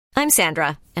I'm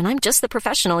Sandra, and I'm just the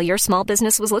professional your small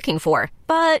business was looking for.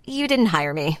 But you didn't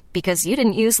hire me because you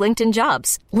didn't use LinkedIn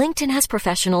Jobs. LinkedIn has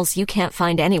professionals you can't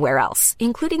find anywhere else,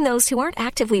 including those who aren't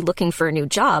actively looking for a new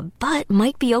job, but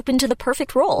might be open to the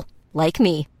perfect role, like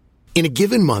me. In a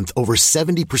given month, over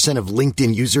 70% of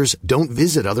LinkedIn users don't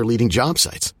visit other leading job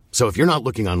sites. So if you're not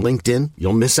looking on LinkedIn,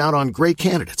 you'll miss out on great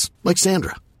candidates like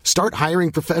Sandra. Start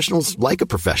hiring professionals like a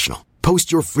professional.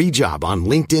 Post your free job on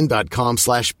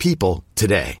linkedin.com/people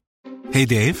today. Hey,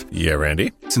 Dave. Yeah,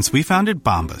 Randy. Since we founded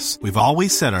Bombas, we've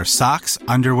always said our socks,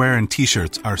 underwear, and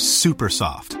T-shirts are super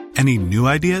soft. Any new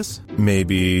ideas?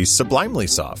 Maybe sublimely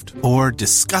soft. Or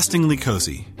disgustingly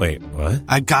cozy. Wait, what?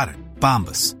 I got it.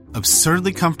 Bombas.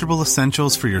 Absurdly comfortable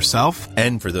essentials for yourself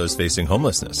and for those facing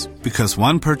homelessness. Because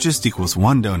one purchased equals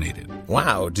one donated.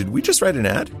 Wow, did we just write an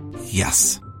ad?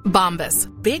 Yes. Bombas.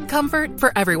 Big comfort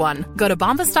for everyone. Go to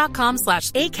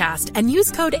bombas.com/ACAST and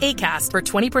use code ACAST for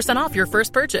 20% off your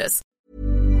first purchase.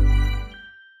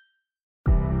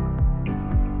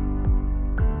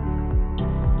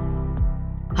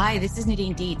 Hi, this is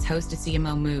Nadine Dietz, host of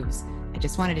CMO Moves. I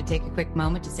just wanted to take a quick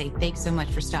moment to say thanks so much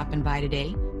for stopping by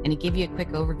today and to give you a quick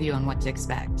overview on what to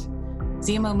expect.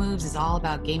 CMO Moves is all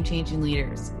about game-changing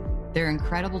leaders, their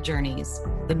incredible journeys,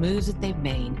 the moves that they've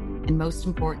made, and most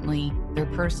importantly, their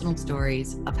personal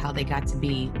stories of how they got to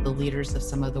be the leaders of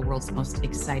some of the world's most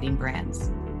exciting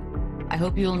brands. I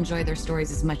hope you'll enjoy their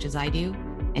stories as much as I do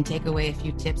and take away a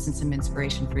few tips and some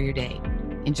inspiration for your day.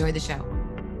 Enjoy the show.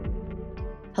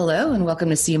 Hello and welcome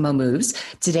to CMO Moves.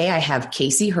 Today I have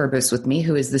Casey Herbis with me,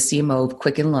 who is the CMO of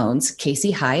Quicken Loans.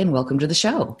 Casey, hi, and welcome to the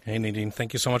show. Hey, Nadine.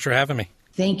 Thank you so much for having me.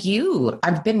 Thank you.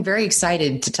 I've been very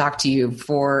excited to talk to you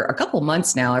for a couple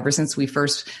months now, ever since we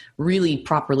first really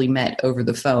properly met over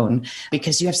the phone,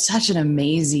 because you have such an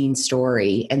amazing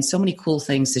story and so many cool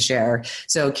things to share.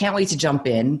 So can't wait to jump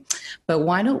in. But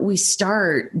why don't we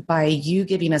start by you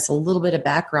giving us a little bit of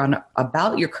background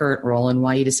about your current role and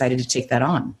why you decided to take that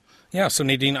on? Yeah, so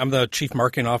Nadine, I'm the Chief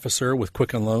Marketing Officer with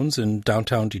Quicken Loans in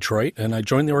downtown Detroit, and I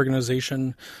joined the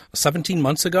organization 17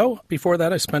 months ago. Before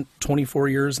that, I spent 24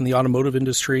 years in the automotive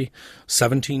industry,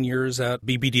 17 years at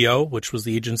BBDO, which was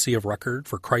the agency of record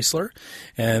for Chrysler,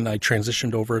 and I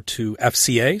transitioned over to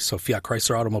FCA, so Fiat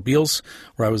Chrysler Automobiles,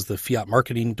 where I was the Fiat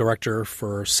Marketing Director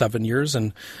for 7 years,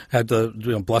 and had the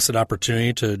blessed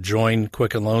opportunity to join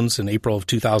Quicken Loans in April of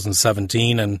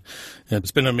 2017, and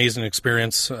it's been an amazing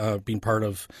experience being part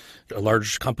of a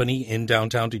large company in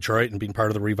downtown Detroit and being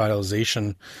part of the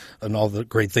revitalization and all the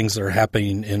great things that are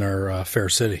happening in our fair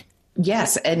city.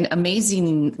 Yes, and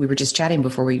amazing. We were just chatting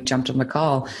before we jumped on the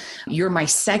call. You're my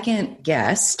second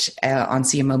guest on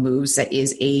CMO Moves that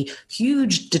is a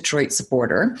huge Detroit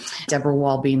supporter, Deborah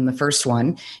Wall being the first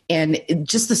one. And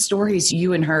just the stories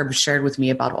you and Herb shared with me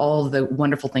about all the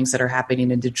wonderful things that are happening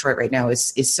in Detroit right now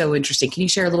is so interesting. Can you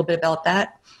share a little bit about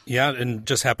that? Yeah, and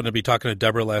just happened to be talking to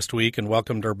Deborah last week and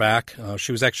welcomed her back.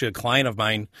 She was actually a client of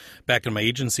mine back in my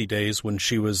agency days when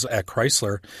she was at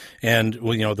Chrysler. And,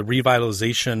 well, the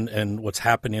revitalization and what's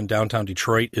happening in downtown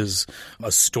Detroit is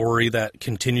a story that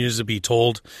continues to be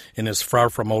told and is far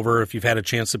from over. If you've had a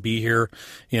chance to be here,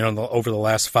 over the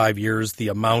last 5 years, the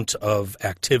amount of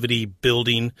activity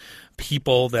building,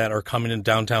 people that are coming in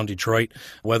downtown Detroit,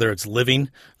 whether it's living.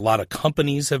 A lot of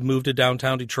companies have moved to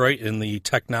downtown Detroit in the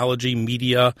technology,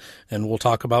 media, and we'll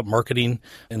talk about marketing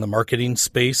in the marketing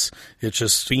space. It's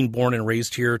just being born and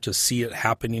raised here to see it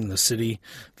happening in the city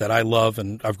that I love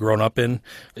and I've grown up in.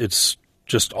 It's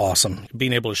just awesome.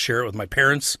 Being able to share it with my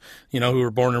parents, who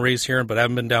were born and raised here, but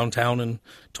haven't been downtown in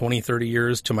 20, 30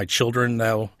 years, to my children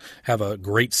that'll have a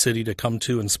great city to come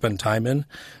to and spend time in.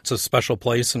 It's a special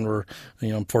place, and we're,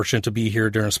 fortunate to be here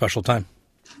during a special time.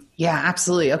 Yeah,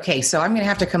 absolutely. Okay, so I'm going to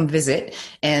have to come visit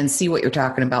and see what you're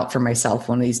talking about for myself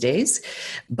one of these days.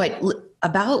 But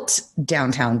about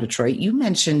downtown Detroit, you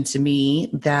mentioned to me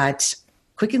that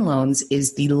Quicken Loans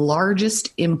is the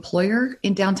largest employer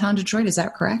in downtown Detroit. Is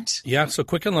that correct? Yeah. So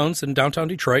Quicken Loans in downtown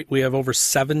Detroit, we have over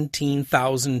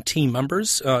 17,000 team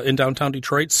members in downtown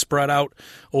Detroit, spread out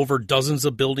over dozens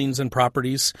of buildings and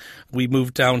properties. We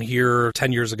moved down here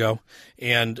 10 years ago,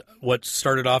 and what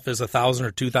started off as 1,000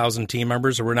 or 2,000 team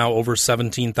members, we're now over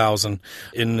 17,000.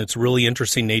 And it's really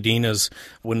interesting, Nadine, is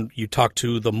when you talk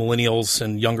to the millennials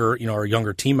and younger, our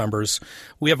younger team members,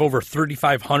 we have over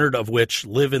 3,500 of which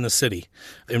live in the city,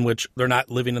 in which they're not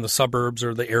living in the suburbs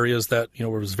or the areas that,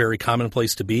 where it was very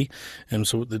commonplace to be. And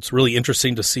so it's really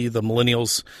interesting to see the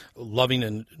millennials loving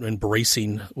and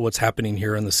embracing what's happening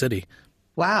here in the city.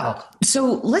 Wow.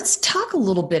 So let's talk a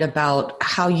little bit about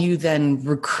how you then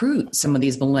recruit some of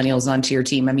these millennials onto your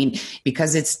team. I mean,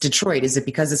 because it's Detroit, is it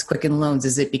because it's Quicken Loans?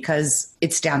 Is it because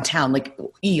it's downtown? Like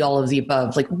all of the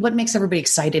above. Like what makes everybody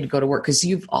excited to go to work? Because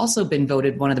you've also been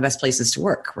voted one of the best places to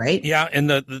work, right? Yeah, and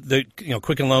the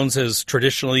Quicken Loans has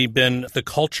traditionally been the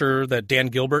culture that Dan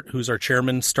Gilbert, who's our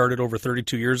chairman, started over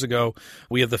 32 years ago.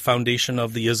 We have the foundation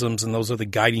of the ISMs, and those are the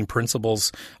guiding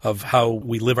principles of how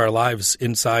we live our lives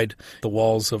inside the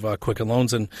walls of Quicken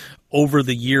Loans. And over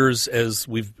the years, as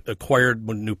we've acquired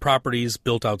new properties,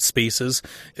 built out spaces,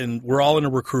 and we're all in a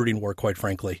recruiting war, quite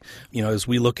frankly. As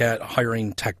we look at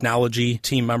hiring technology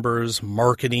team members,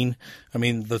 marketing, I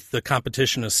mean, the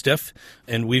competition is stiff,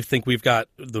 and we think we've got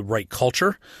the right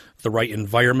culture, the right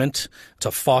environment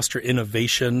to foster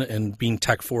innovation and being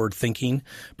tech forward thinking,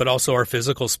 but also our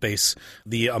physical space.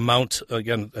 The amount,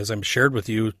 again, as I'm shared with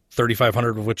you,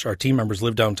 3,500 of which our team members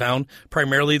live downtown.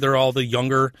 Primarily, they're all the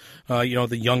younger,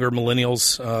 the younger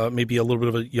millennials, maybe a little bit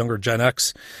of a younger Gen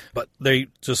X, but they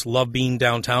just love being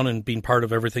downtown and being part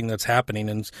of everything that's happening.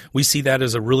 And we see that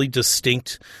as a really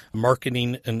distinct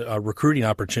marketing and recruiting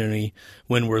opportunity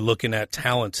when we're looking at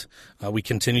talent. We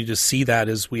continue to see that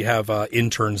as we have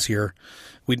interns here.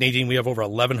 Nadine, we have over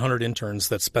 1,100 interns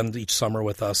that spend each summer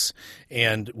with us,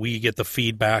 and we get the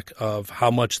feedback of how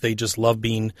much they just love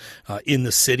being in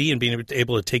the city and being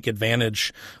able to take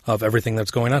advantage of everything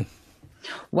that's going on.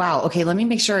 Wow. Okay, let me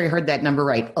make sure I heard that number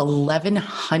right.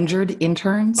 1,100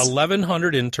 interns?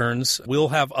 1,100 interns. We'll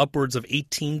have upwards of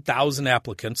 18,000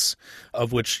 applicants,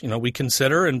 of which we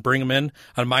consider and bring them in.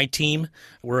 On my team,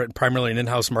 we're primarily an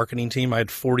in-house marketing team. I had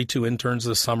 42 interns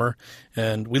this summer,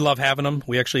 and we love having them.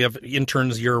 We actually have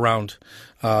interns year-round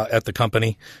at the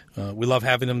company. We love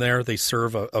having them there. They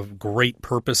serve a great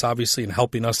purpose, obviously, in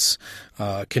helping us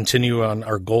continue on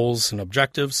our goals and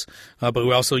objectives. But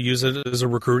we also use it as a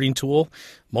recruiting tool.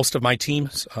 Most of my team,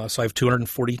 so I have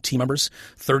 240 team members,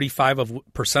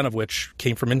 35% of which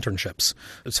came from internships.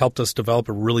 It's helped us develop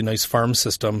a really nice farm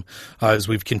system as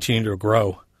we've continued to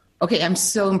grow. Okay, I'm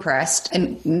so impressed.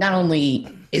 And not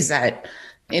only is that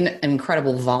an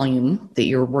incredible volume that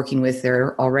you're working with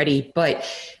there already, but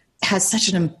has such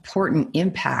an important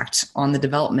impact on the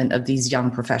development of these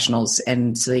young professionals,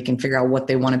 and so they can figure out what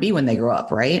they want to be when they grow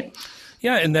up, right?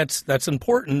 Yeah, and that's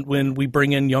important when we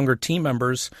bring in younger team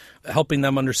members, helping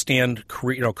them understand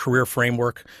career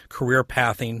framework, career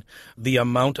pathing. The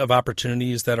amount of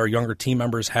opportunities that our younger team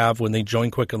members have when they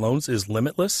join Quicken Loans is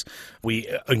limitless.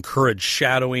 We encourage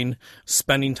shadowing,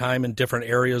 spending time in different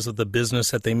areas of the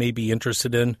business that they may be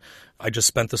interested in. I just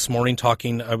spent this morning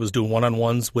I was doing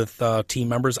one-on-ones with team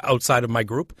members outside of my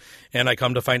group, and I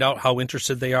come to find out how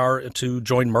interested they are to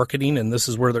join marketing, and this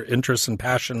is where their interests and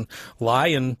passion lie.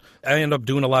 And I end up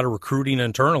doing a lot of recruiting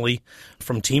internally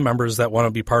from team members that want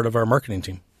to be part of our marketing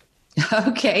team.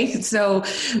 Okay, so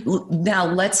now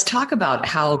let's talk about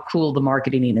how cool the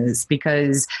marketing is,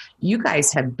 because you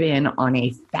guys have been on a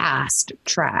fast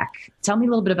track. Tell me a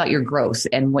little bit about your growth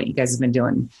and what you guys have been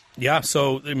doing. Yeah,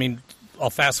 so I'll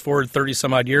fast forward 30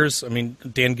 some odd years.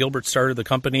 Dan Gilbert started the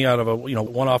company out of a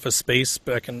one office space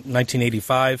back in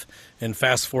 1985, and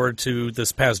fast forward to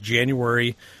this past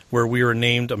January where we were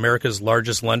named America's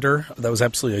largest lender. That was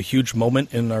absolutely a huge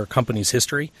moment in our company's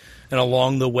history. And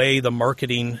along the way, the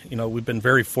marketing, we've been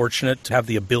very fortunate to have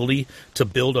the ability to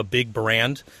build a big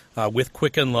brand with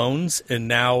Quicken Loans, and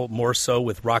now more so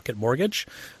with Rocket Mortgage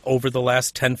over the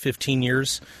last 10, 15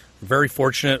 years. Very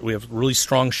fortunate. We have a really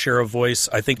strong share of voice.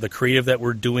 I think the creative that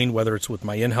we're doing, whether it's with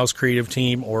my in-house creative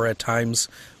team or at times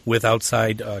with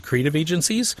outside creative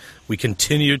agencies, we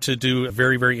continue to do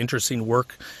very, very interesting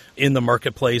work in the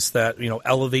marketplace that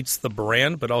elevates the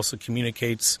brand, but also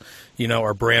communicates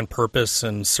our brand purpose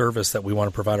and service that we want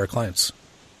to provide our clients.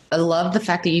 I love the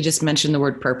fact that you just mentioned the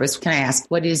word purpose. Can I ask,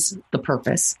 what is the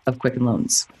purpose of Quicken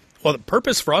Loans? Well, the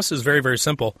purpose for us is very, very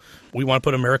simple. We want to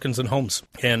put Americans in homes.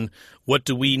 And what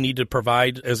do we need to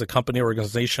provide as a company,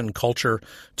 organization, culture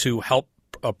to help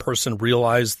a person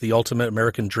realize the ultimate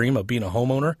American dream of being a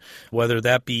homeowner, whether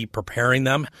that be preparing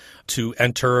them to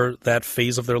enter that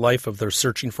phase of their life of they're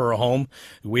searching for a home.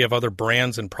 We have other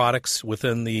brands and products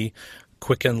within the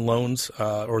Quicken Loans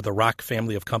or the Rock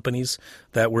family of companies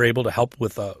that we're able to help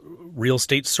with a real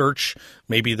estate search.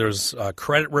 Maybe there's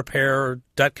credit repair,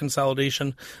 debt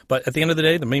consolidation. But at the end of the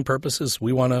day, the main purpose is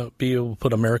we want to be able to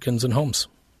put Americans in homes.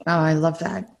 Oh, I love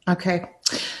that. Okay.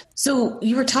 So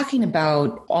you were talking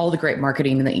about all the great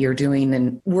marketing that you're doing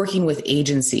and working with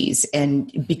agencies.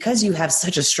 And because you have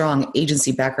such a strong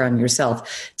agency background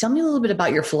yourself, tell me a little bit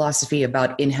about your philosophy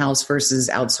about in-house versus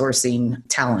outsourcing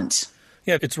talent.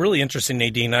 Yeah, it's really interesting,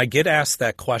 Nadine. I get asked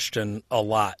that question a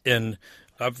lot. And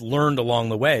I've learned along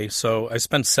the way. So I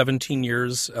spent 17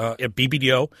 years at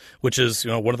BBDO, which is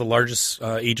one of the largest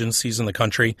agencies in the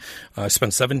country. I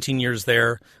spent 17 years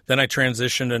there. Then I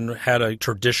transitioned and had a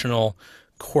traditional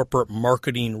corporate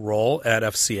marketing role at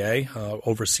FCA,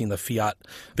 overseeing the Fiat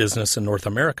business in North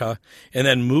America. And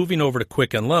then moving over to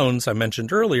Quicken Loans, I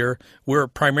mentioned earlier, we're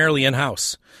primarily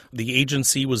in-house. The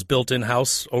agency was built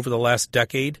in-house over the last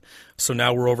decade. So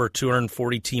now we're over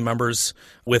 240 team members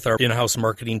with our in-house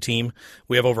marketing team.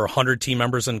 We have over 100 team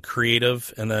members in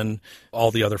creative, and then all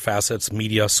the other facets,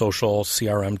 media, social,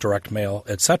 CRM, direct mail,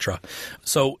 etc.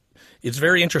 So it's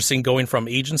very interesting going from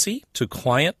agency to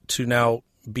client to now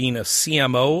being a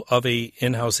CMO of a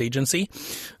in-house agency.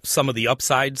 Some of the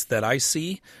upsides that I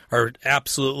see are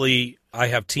absolutely, I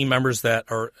have team members that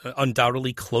are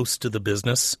undoubtedly close to the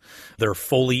business. They're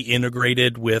fully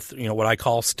integrated with, what I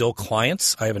call still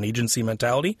clients. I have an agency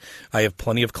mentality. I have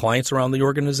plenty of clients around the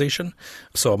organization.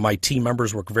 So my team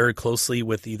members work very closely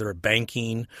with either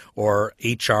banking or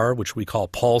HR, which we call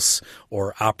Pulse,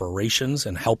 or operations,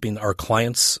 and helping our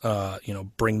clients,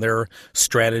 bring their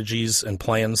strategies and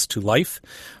plans to life.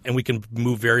 And we can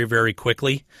move very, very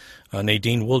quickly.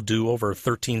 Nadine, will do over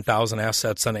 13,000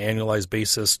 assets on an annualized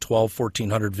basis,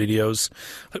 1,400 videos.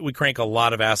 We crank a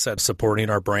lot of assets supporting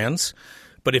our brands.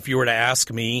 But if you were to ask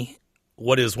me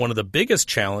what is one of the biggest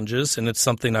challenges, and it's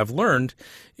something I've learned,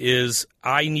 is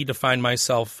I need to find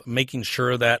myself making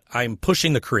sure that I'm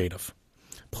pushing the creative,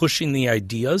 pushing the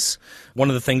ideas. One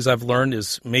of the things I've learned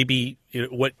is maybe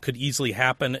what could easily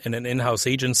happen in an in-house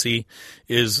agency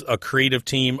is a creative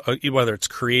team, whether it's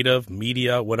creative,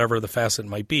 media, whatever the facet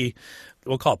might be,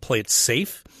 we'll call it play it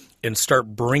safe and start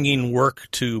bringing work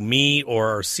to me or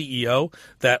our CEO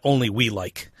that only we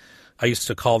like. I used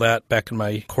to call that, back in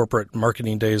my corporate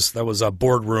marketing days, that was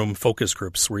boardroom focus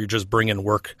groups where you're just bringing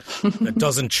work that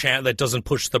doesn't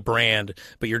push the brand,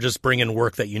 but you're just bringing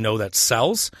work that that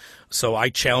sells. So I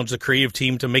challenge the creative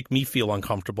team to make me feel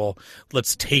uncomfortable.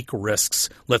 Let's take risks.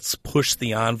 Let's push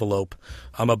the envelope.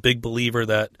 I'm a big believer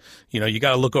that, you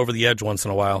got to look over the edge once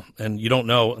in a while, and you don't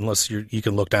know unless you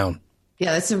can look down.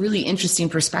 Yeah, that's a really interesting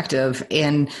perspective.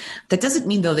 And that doesn't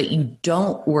mean, though, that you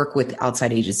don't work with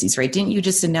outside agencies, right? Didn't you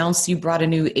just announce you brought a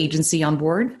new agency on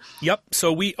board? Yep.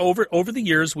 So we, over the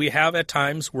years, we have at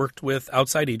times worked with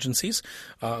outside agencies.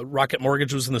 Rocket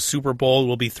Mortgage was in the Super Bowl,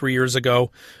 will be 3 years ago,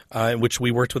 in which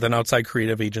we worked with an outside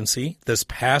creative agency. This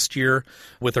past year,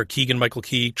 with our Keegan-Michael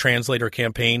Key translator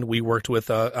campaign, we worked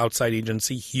with an outside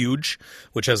agency, Huge,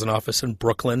 which has an office in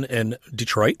Brooklyn and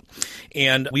Detroit.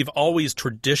 And we've always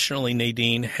traditionally, Nadine,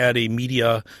 had a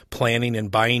media planning and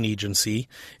buying agency,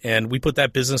 and we put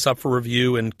that business up for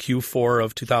review in Q4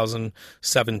 of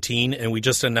 2017, and we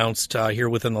just announced here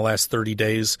within the last 30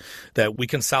 days that we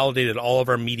consolidated all of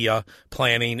our media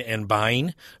planning and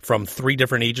buying from 3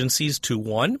 different agencies to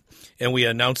 1, and we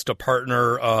announced a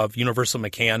partner of Universal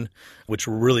McCann, which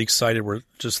we're really excited. We're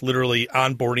just literally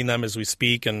onboarding them as we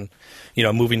speak and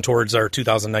moving towards our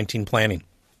 2019 planning.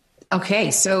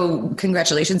 Okay, so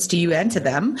congratulations to you and to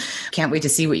them. Can't wait to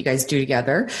see what you guys do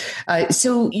together.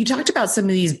 So you talked about some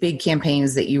of these big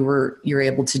campaigns that you're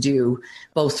able to do,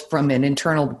 both from an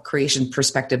internal creation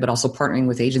perspective, but also partnering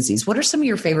with agencies. What are some of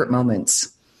your favorite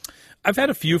moments? I've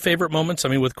had a few favorite moments. I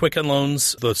mean, with Quicken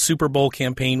Loans, the Super Bowl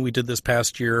campaign we did this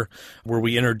past year where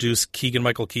we introduced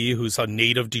Keegan-Michael Key, who's a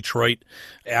native Detroit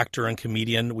actor and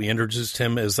comedian. We introduced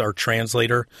him as our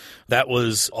translator. That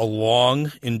was a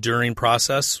long, enduring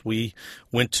process. We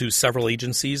went to several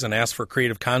agencies and asked for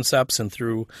creative concepts, and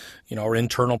through our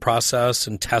internal process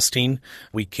and testing,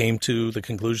 we came to the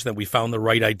conclusion that we found the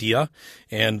right idea,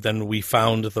 and then we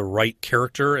found the right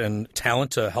character and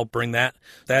talent to help bring that.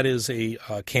 That is a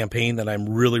campaign that I'm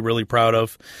really, really proud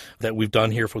of that we've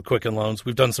done here for Quicken Loans.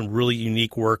 We've done some really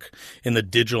unique work in the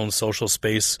digital and social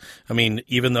space. I mean,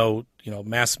 even though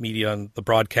mass media and the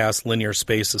broadcast linear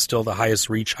space is still the highest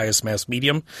reach, highest mass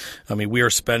medium. I mean, we are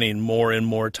spending more and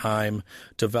more time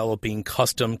developing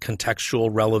custom, contextual,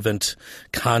 relevant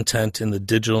content in the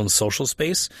digital and social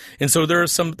space. And so there are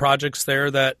some projects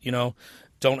there that,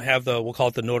 don't have we'll call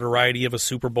it the notoriety of a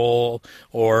Super Bowl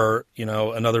or,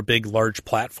 another big, large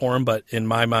platform. But in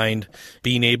my mind,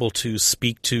 being able to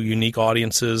speak to unique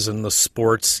audiences in the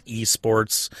sports,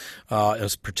 esports,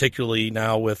 as particularly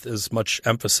now with as much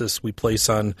emphasis we place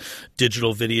on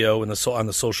digital video and on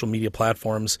the social media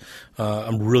platforms,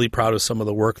 I'm really proud of some of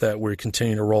the work that we're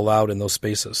continuing to roll out in those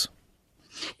spaces.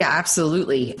 Yeah,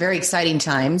 absolutely. Very exciting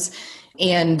times.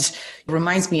 And it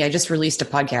reminds me, I just released a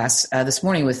podcast this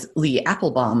morning with Lee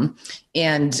Applebaum,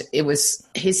 and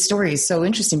his story is so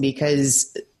interesting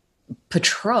because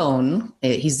Patron,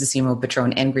 he's the CMO of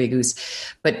Patron and Grey Goose,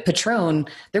 but Patron,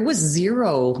 there was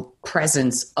zero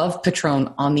presence of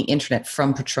Patron on the internet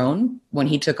from Patron when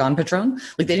he took on Patron.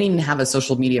 Like they didn't even have a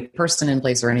social media person in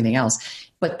place or anything else,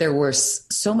 but there was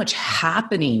so much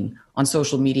happening on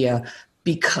social media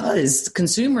because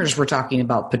consumers were talking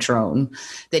about Patron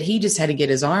that he just had to get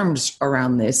his arms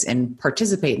around this and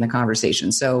participate in the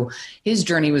conversation. So his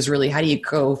journey was really, how do you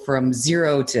go from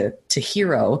zero to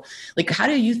hero? Like, how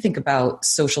do you think about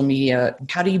social media?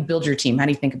 How do you build your team? How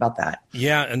do you think about that?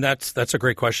 Yeah, and that's a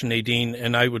great question, Nadine.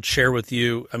 And I would share with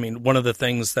you, I mean, one of the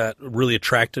things that really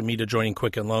attracted me to joining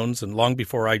Quicken Loans, and long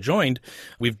before I joined,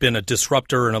 we've been a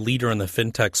disruptor and a leader in the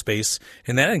fintech space.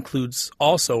 And that includes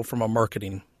also from a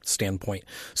marketing standpoint.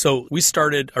 So we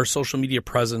started our social media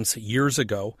presence years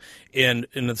ago, and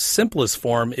in the simplest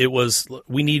form, it was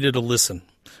we needed to listen.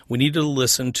 We needed to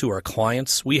listen to our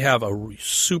clients. We have a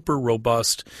super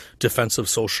robust defensive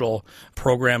social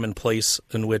program in place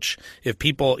in which if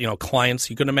people,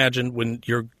 clients, you can imagine when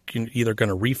you're either going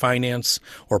to refinance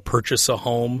or purchase a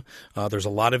home, there's a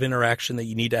lot of interaction that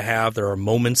you need to have. There are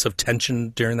moments of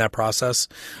tension during that process.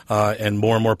 And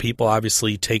more people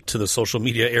obviously take to the social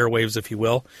media airwaves, if you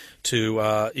will, to,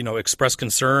 express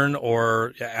concern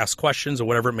or ask questions or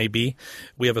whatever it may be.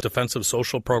 We have a defensive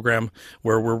social program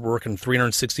where we're working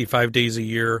 365 days a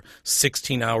year,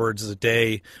 16 hours a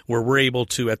day, where we're able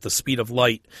to, at the speed of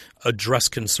light, address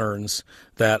concerns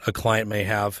that a client may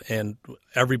have, and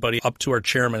everybody up to our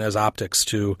chairman has optics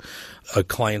to a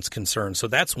client's concern. So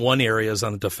that's one area is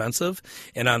on the defensive.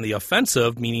 And on the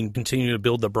offensive, meaning continue to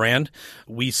build the brand,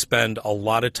 we spend a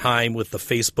lot of time with the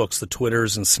Facebooks, the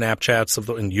Twitters, and Snapchats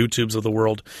and YouTubes of the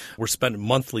world. We're spending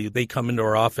monthly. They come into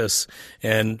our office,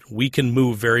 and we can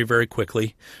move very, very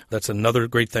quickly. That's another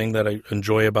great thing that I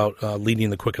enjoy about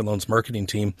leading the Quicken Loans marketing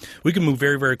team. We can move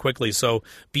very, very quickly. So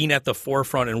being at the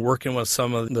forefront and working with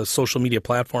some of the social media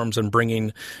platforms and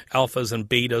bringing alphas and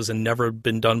betas and never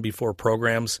been done before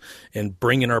programs and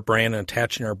bringing our brand and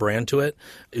attaching our brand to it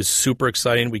is super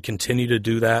exciting. We continue to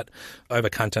do that. I have a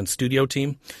content studio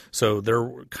team, so they're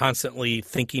constantly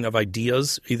thinking of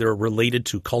ideas either related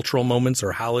to cultural moments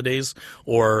or holidays,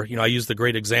 or, I use the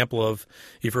great example of,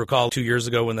 if you recall 2 years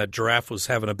ago when that giraffe was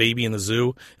having a baby in the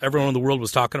zoo, everyone in the world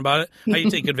was talking about it. How you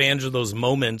take advantage of those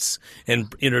moments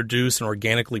and introduce and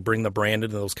organically bring the brand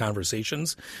into those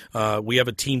conversations. We have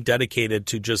a team dedicated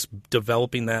to just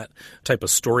developing that type of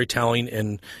storytelling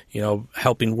and,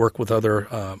 helping work with other,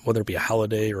 whether it be a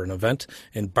holiday or an event,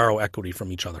 and borrow equity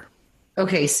from each other.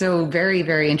 Okay, so very,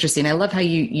 very interesting. I love how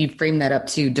you frame that up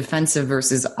to defensive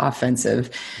versus offensive.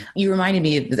 You reminded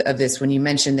me of this when you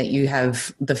mentioned that you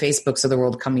have the Facebooks of the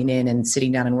world coming in and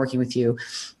sitting down and working with you.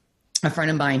 A friend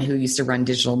of mine who used to run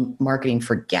digital marketing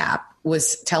for Gap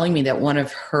was telling me that one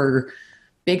of her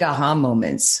big aha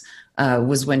moments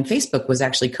was when Facebook was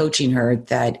actually coaching her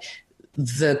that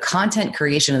the content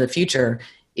creation of the future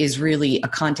is really a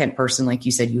content person, like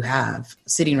you said, you have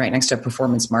sitting right next to a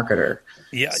performance marketer.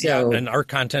 Yeah, so, yeah. And our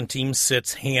content team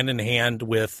sits hand in hand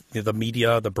with the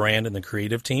media, the brand, and the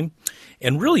creative team.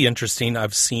 And really interesting,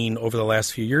 I've seen over the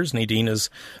last few years, Nadine, is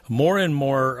more and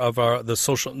more of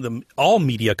all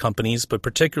media companies, but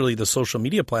particularly the social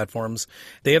media platforms,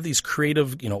 they have these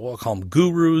creative, we'll call them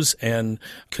gurus and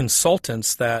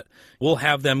consultants that we'll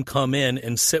have them come in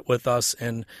and sit with us,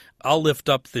 and I'll lift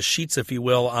up the sheets, if you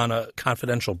will, on a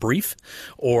confidential brief.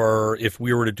 Or if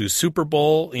we were to do Super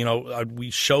Bowl, we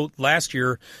showed last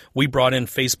year, we brought in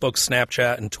Facebook,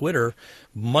 Snapchat, and Twitter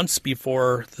months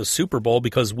before the Super Bowl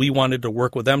because we wanted to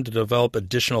work with them to develop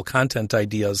additional content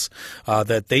ideas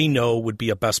that they know would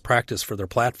be a best practice for their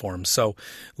platform. So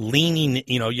leaning,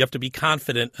 you have to be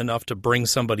confident enough to bring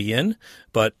somebody in,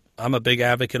 but I'm a big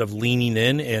advocate of leaning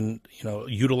in and,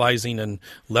 utilizing and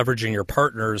leveraging your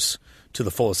partners to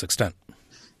the fullest extent.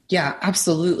 Yeah,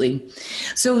 absolutely.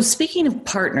 So speaking of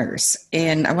partners,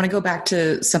 and I want to go back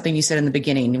to something you said in the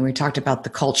beginning, and we talked about the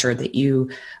culture that you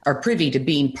are privy to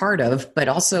being part of, but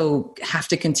also have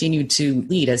to continue to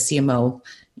lead as CMO.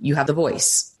 You have the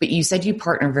voice, but you said you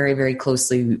partner very, very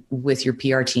closely with your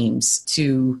PR teams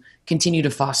to continue to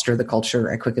foster the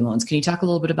culture at Quicken Loans. Can you talk a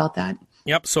little bit about that?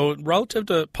 Yep. So relative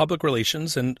to public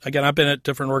relations, and again, I've been at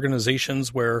different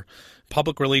organizations where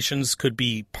public relations could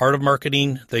be part of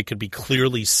marketing. They could be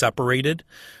clearly separated.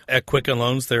 At Quicken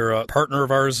Loans, they're a partner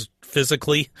of ours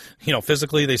physically.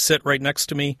 Physically they sit right next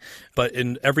to me, but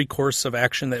in every course of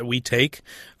action that we take,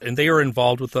 and they are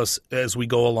involved with us as we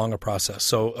go along a process.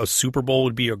 So a Super Bowl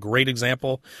would be a great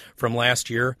example from last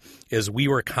year as we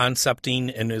were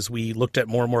concepting, and as we looked at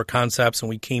more and more concepts and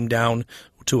we came down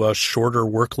to a shorter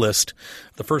work list.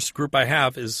 The first group I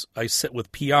have is I sit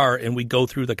with PR and we go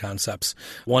through the concepts.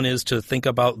 One is to think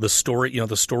about the story,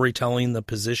 the storytelling, the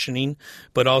positioning,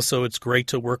 but also it's great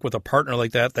to work with a partner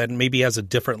like that maybe has a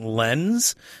different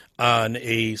lens on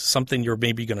something you're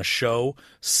maybe going to show,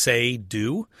 say,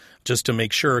 do, just to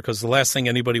make sure, because the last thing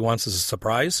anybody wants is a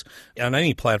surprise on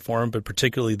any platform, but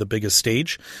particularly the biggest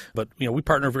stage. But, we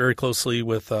partner very closely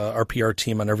with our PR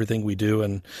team on everything we do,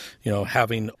 and,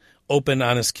 having open,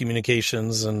 honest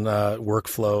communications and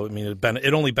workflow,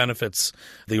 it only benefits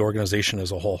the organization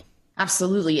as a whole.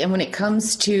 Absolutely. And when it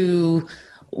comes to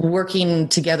working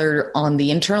together on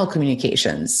the internal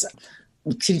communications,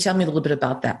 could you tell me a little bit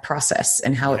about that process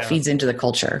and how it feeds into the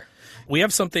culture? We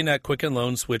have something at Quicken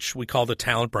Loans which we call the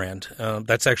talent brand.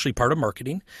 That's actually part of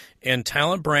marketing. And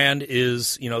talent brand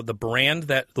is, the brand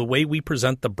the way we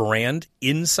present the brand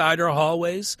inside our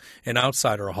hallways and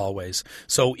outside our hallways.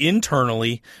 So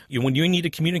internally, when you need to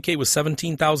communicate with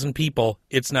 17,000 people,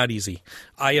 it's not easy.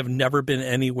 I have never been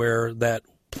anywhere that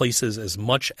places as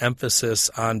much emphasis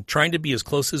on trying to be as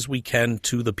close as we can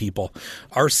to the people.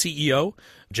 Our CEO,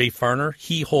 Jay Farner,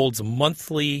 he holds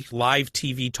monthly live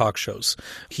TV talk shows.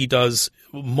 He does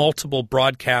multiple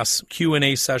broadcasts,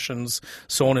 Q&A sessions,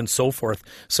 so on and so forth.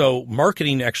 So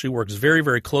marketing actually works very,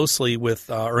 very closely with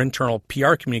our internal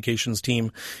PR communications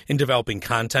team in developing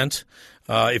content.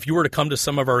 If you were to come to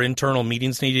some of our internal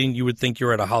meetings, Nadine, you would think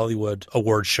you're at a Hollywood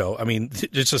award show.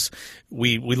 It's just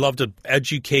we love to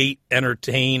educate,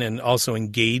 entertain, and also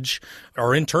engage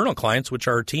our internal clients, which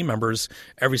are our team members,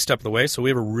 every step of the way. So we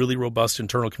have a really robust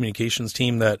internal communications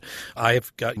team that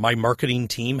I've got my marketing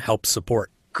team help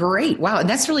support. Great. Wow. And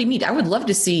that's really neat. I would love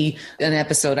to see an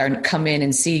episode or come in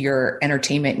and see your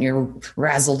entertainment and your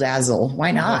razzle dazzle.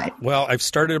 Why not? Well, I've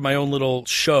started my own little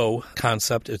show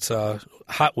concept. It's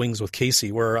Hot Wings with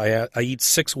Casey, where I eat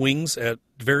 6 wings at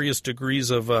various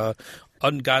degrees of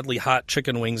ungodly hot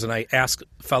chicken wings, and I ask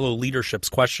fellow leaderships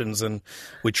questions, and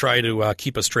we try to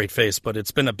keep a straight face. But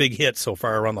it's been a big hit so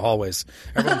far around the hallways.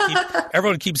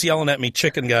 Everyone keeps yelling at me,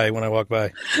 chicken guy, when I walk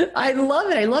by. I love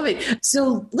it. I love it.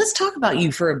 So let's talk about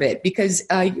you for a bit, because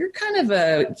you're kind of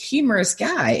a humorous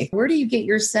guy. Where do you get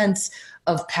your sense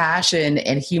of passion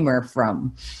and humor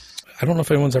from? I don't know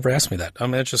if anyone's ever asked me that.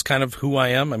 It's just kind of who I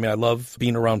am. I love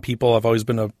being around people. I've always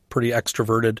been a pretty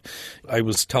extroverted. I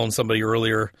was telling somebody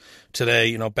earlier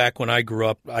today, back when I grew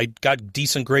up, I got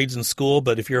decent grades in school,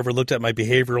 but if you ever looked at my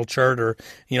behavioral chart or,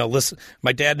 listen,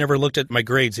 my dad never looked at my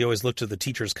grades. He always looked at the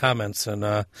teacher's comments. And,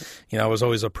 I was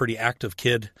always a pretty active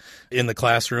kid in the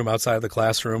classroom, outside of the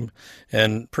classroom,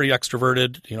 and pretty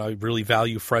extroverted. I really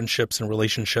value friendships and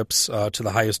relationships to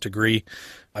the highest degree.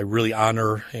 I really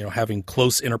honor, having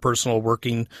close interpersonal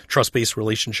working, trust-based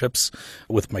relationships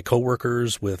with my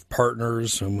coworkers, with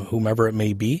partners, whomever it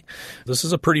may be. This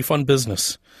is a pretty fun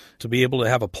business. To be able to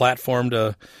have a platform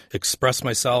to express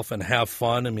myself and have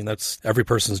fun, that's every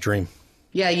person's dream.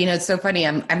 Yeah, it's so funny.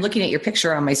 I'm looking at your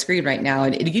picture on my screen right now,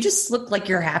 and you just look like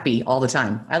you're happy all the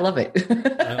time. I love it.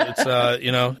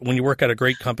 It's when you work at a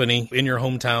great company in your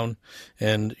hometown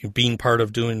and being part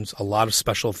of doing a lot of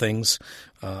special things,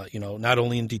 not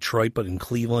only in Detroit but in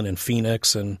Cleveland and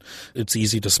Phoenix, and it's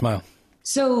easy to smile.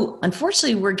 So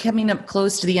unfortunately, we're coming up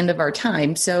close to the end of our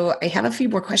time. So I have a few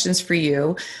more questions for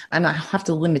you, and I have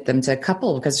to limit them to a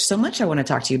couple because there's so much I want to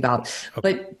talk to you about.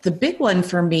 Okay. But the big one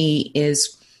for me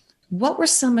is, what were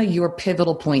some of your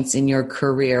pivotal points in your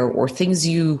career or things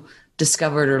you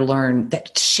discovered or learned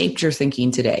that shaped your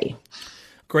thinking today?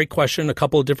 Great question. A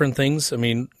couple of different things.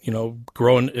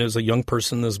 Growing as a young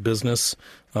person in this business,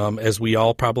 as we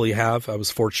all probably have, I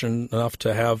was fortunate enough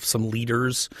to have some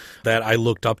leaders that I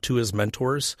looked up to as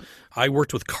mentors. I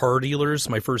worked with car dealers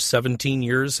my first 17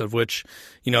 years, of which,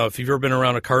 if you've ever been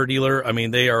around a car dealer,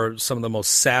 they are some of the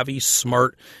most savvy,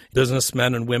 smart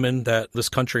businessmen and women that this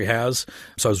country has.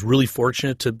 So I was really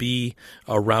fortunate to be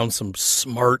around some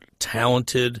smart,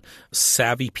 talented,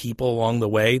 savvy people along the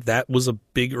way. That was a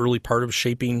big early part of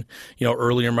shaping,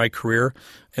 earlier in my career.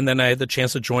 And then I had the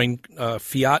chance to join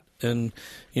Fiat and,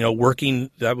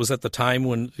 working. That was at the time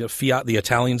when Fiat, the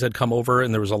Italians, had come over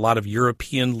and there was a lot of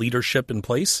European leadership in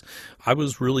place. I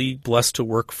was really blessed to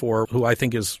work for who I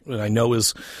think is, and I know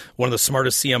is one of the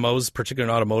smartest CMOs,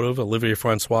 particularly in automotive, Olivier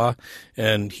Francois.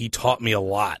 And he taught me a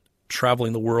lot.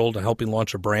 Traveling the world and helping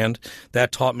launch a brand,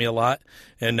 that taught me a lot.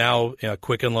 And now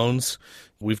Quicken Loans,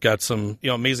 we've got some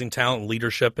amazing talent and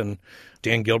leadership, and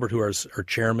Dan Gilbert, who is our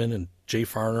chairman, and Jay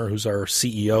Farner, who's our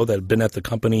CEO, that have been at the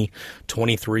company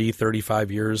 23,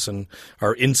 35 years and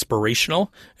are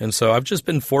inspirational. And so I've just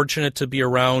been fortunate to be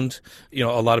around, a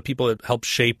lot of people that help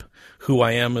shape who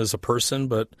I am as a person,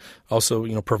 but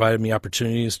also, provided me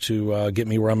opportunities to get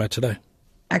me where I'm at today.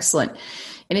 Excellent.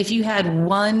 And if you had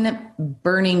one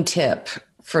burning tip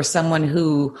for someone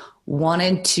who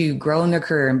wanted to grow in their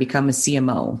career and become a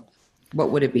CMO,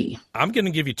 what would it be? I'm going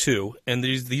to give you two, and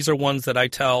these are ones that I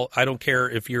tell. I don't care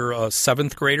if you're a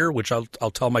seventh grader, which I'll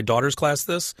tell my daughter's class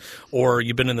this, or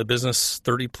you've been in the business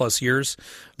 30 plus years.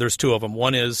 There's two of them.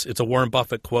 One is, it's a Warren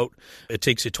Buffett quote. It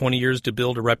takes you 20 years to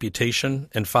build a reputation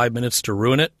and 5 minutes to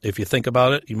ruin it. If you think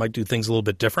about it, you might do things a little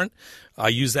bit different. I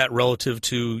use that relative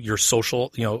to your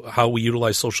social, how we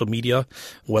utilize social media,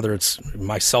 whether it's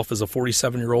myself as a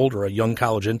 47-year-old or a young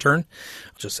college intern.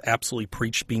 Just absolutely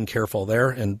preach being careful there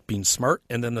and being smart.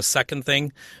 And then the second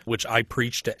thing, which I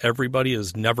preach to everybody,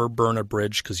 is never burn a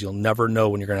bridge, because you'll never know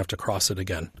when you're going to have to cross it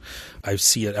again. I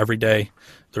see it every day.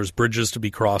 There's bridges to be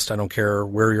crossed. I don't care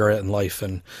where you're at in life.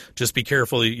 And just be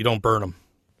careful you don't burn them.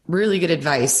 Really good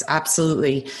advice.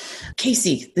 Absolutely.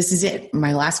 Casey, this is it.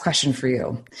 My last question for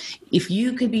you. If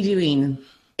you could be doing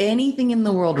anything in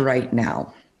the world right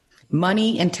now,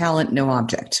 money and talent, no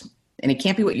object, and it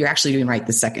can't be what you're actually doing right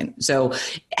this second, so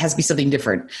it has to be something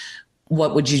different,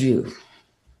 what would you do?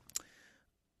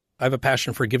 I have a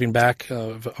passion for giving back.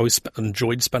 I've always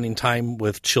enjoyed spending time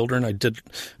with children. I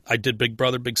did Big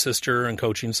Brother, Big Sister, and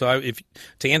coaching. So,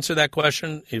 to answer that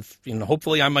question,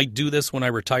 hopefully I might do this when I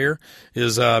retire,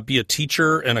 is be a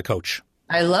teacher and a coach.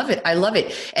 I love it. I love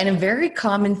it. And a very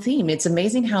common theme. It's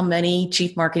amazing how many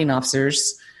chief marketing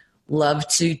officers love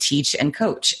to teach and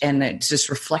coach, and it's just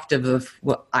reflective of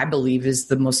what I believe is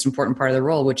the most important part of the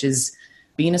role, which is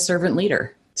being a servant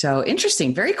leader. So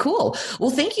interesting. Very cool. Well,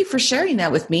 thank you for sharing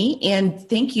that with me. And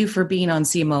thank you for being on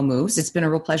CMO Moves. It's been a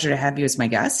real pleasure to have you as my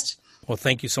guest. Well,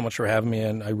 thank you so much for having me.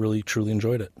 And I really, truly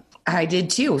enjoyed it. I did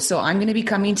too. So I'm going to be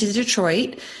coming to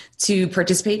Detroit to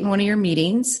participate in one of your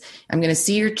meetings. I'm going to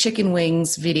see your chicken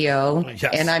wings video, yes,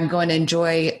 and I'm going to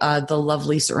enjoy the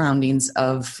lovely surroundings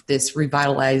of this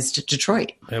revitalized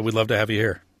Detroit. Yeah, we'd love to have you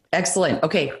here. Excellent.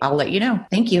 Okay. I'll let you know.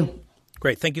 Thank you.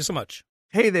 Great. Thank you so much.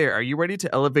 Hey there, are you ready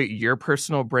to elevate your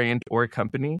personal brand or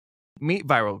company? Meet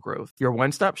Viral Growth, your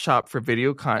one-stop shop for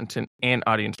video content and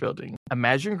audience building.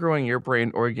 Imagine growing your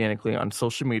brand organically on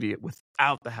social media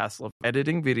without the hassle of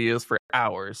editing videos for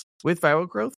hours. With Viral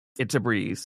Growth, it's a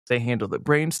breeze. They handle the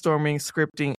brainstorming,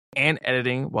 scripting, and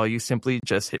editing while you simply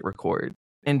just hit record.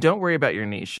 And don't worry about your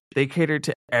niche. They cater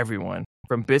to everyone,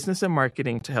 from business and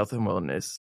marketing to health and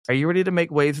wellness. Are you ready to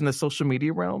make waves in the social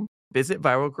media realm? Visit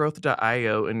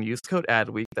viralgrowth.io and use code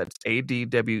ADWEEK, that's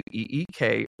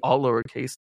ADWEEK, all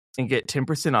lowercase, and get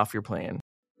 10% off your plan.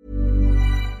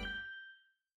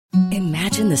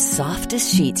 Imagine the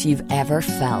softest sheets you've ever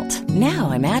felt.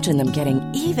 Now imagine them getting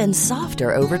even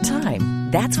softer over time.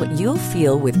 That's what you'll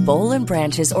feel with Boll &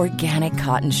 Branch's organic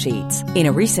cotton sheets. In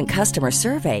a recent customer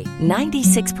survey,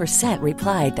 96%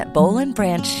 replied that Boll &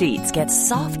 Branch sheets get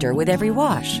softer with every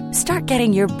wash. Start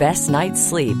getting your best night's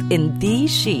sleep in these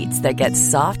sheets that get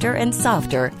softer and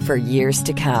softer for years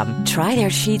to come. Try their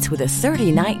sheets with a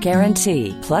 30-night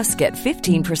guarantee. Plus, get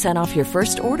 15% off your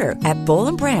first order at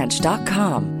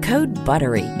bollandbranch.com. Code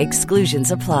BUTTERY. Exclusions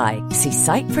apply. See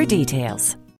site for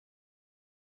details.